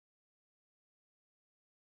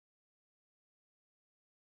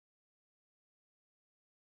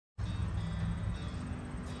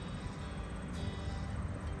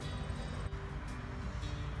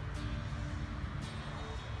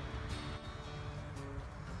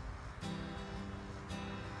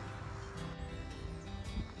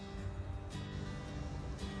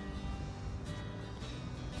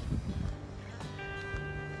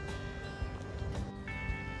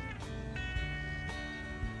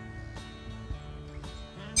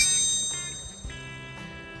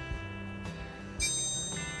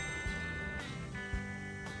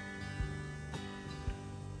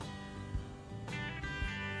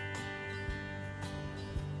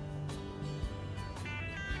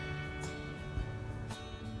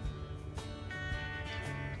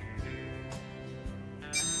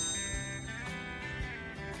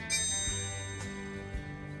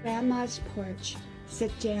Grandma's porch.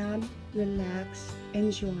 Sit down, relax,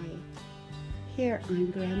 enjoy. Here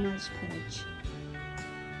on Grandma's porch.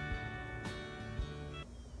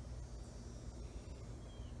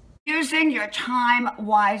 Using your time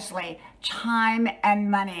wisely, time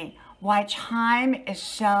and money. Why time is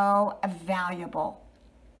so valuable.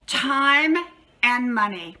 Time and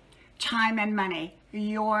money,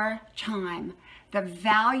 your time, the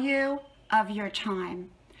value of your time.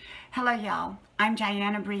 Hello, y'all. I'm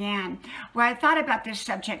Diana Brianne. Well, I thought about this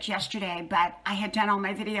subject yesterday, but I had done all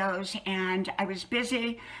my videos and I was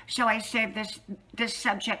busy, so I saved this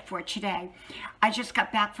subject for today. I just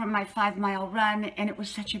got back from my 5-mile run, and it was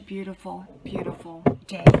such a beautiful, beautiful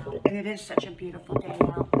day out. And it is such a beautiful day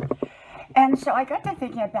out. And so I got to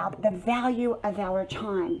thinking about the value of our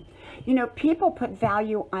time. You know, people put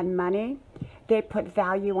value on money. They put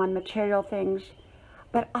value on material things,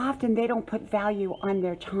 but often they don't put value on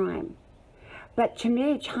their time. But to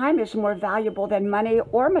me, time is more valuable than money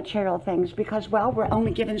or material things because, well, we're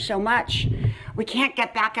only given so much. We can't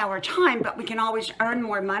get back our time, but we can always earn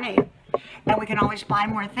more money. And we can always buy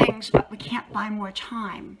more things, but we can't buy more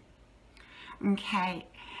time. Okay.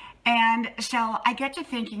 And so I get to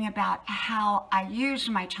thinking about how I use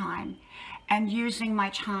my time and using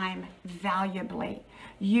my time valuably,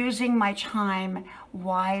 using my time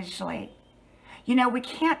wisely. You know, we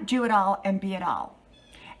can't do it all and be it all.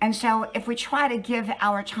 And so if we try to give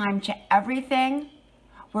our time to everything,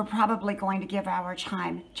 we're probably going to give our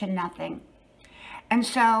time to nothing. And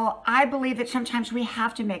so I believe that sometimes we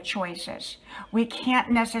have to make choices. We can't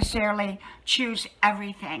necessarily choose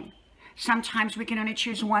everything. Sometimes we can only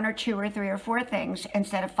choose 1 or 2 or 3 or 4 things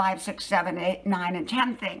instead of 5, 6, 7, 8, 9, and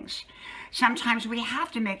 10 things. Sometimes we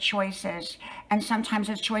have to make choices, and sometimes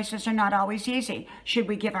those choices are not always easy. Should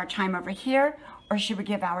we give our time over here, or should we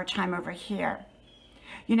give our time over here?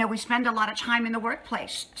 You know, we spend a lot of time in the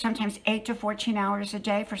workplace, sometimes 8 to 14 hours a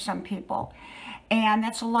day for some people. And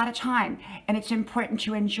that's a lot of time. And it's important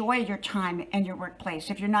to enjoy your time in your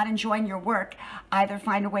workplace. If you're not enjoying your work, either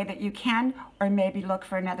find a way that you can, or maybe look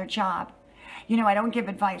for another job. You know, I don't give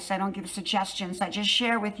advice. I don't give suggestions. I just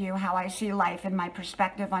share with you how I see life and my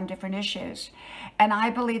perspective on different issues. And I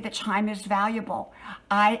believe that time is valuable.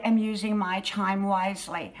 I am using my time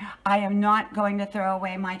wisely. I am not going to throw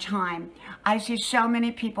away my time. I see so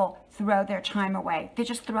many people throw their time away. They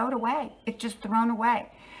just throw it away. It's just thrown away.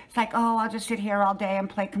 It's like, oh, I'll just sit here all day and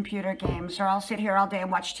play computer games, or I'll sit here all day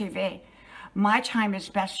and watch TV. My time is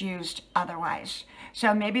best used otherwise.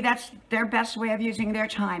 So maybe that's their best way of using their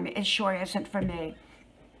time. It sure isn't for me.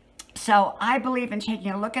 So I believe in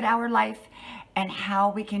taking a look at our life and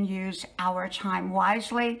how we can use our time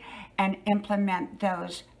wisely and implement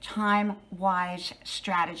those time-wise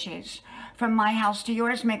strategies. From my house to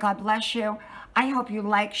yours, may God bless you. I hope you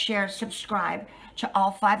like, share, subscribe to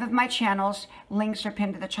all 5 of my channels. Links are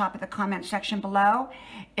pinned to the top of the comment section below.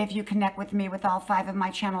 If you connect with me with all 5 of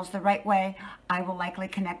my channels the right way, I will likely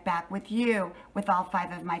connect back with you with all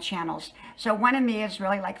 5 of my channels. So one of me is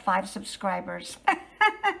really like 5 subscribers.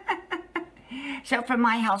 So from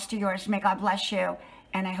my house to yours, may God bless you,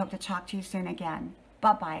 and I hope to talk to you soon again.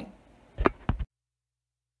 Bye-bye.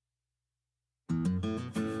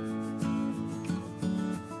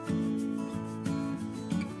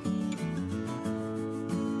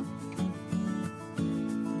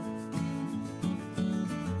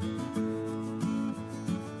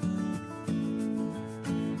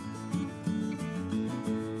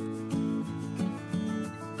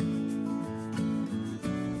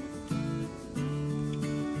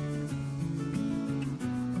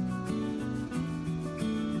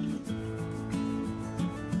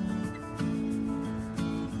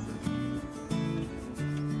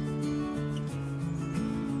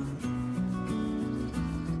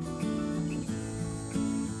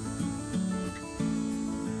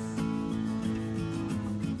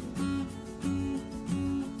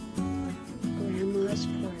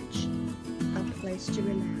 Porch, a place to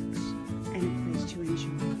relax and a place to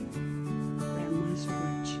enjoy. Grandma's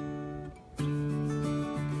porch.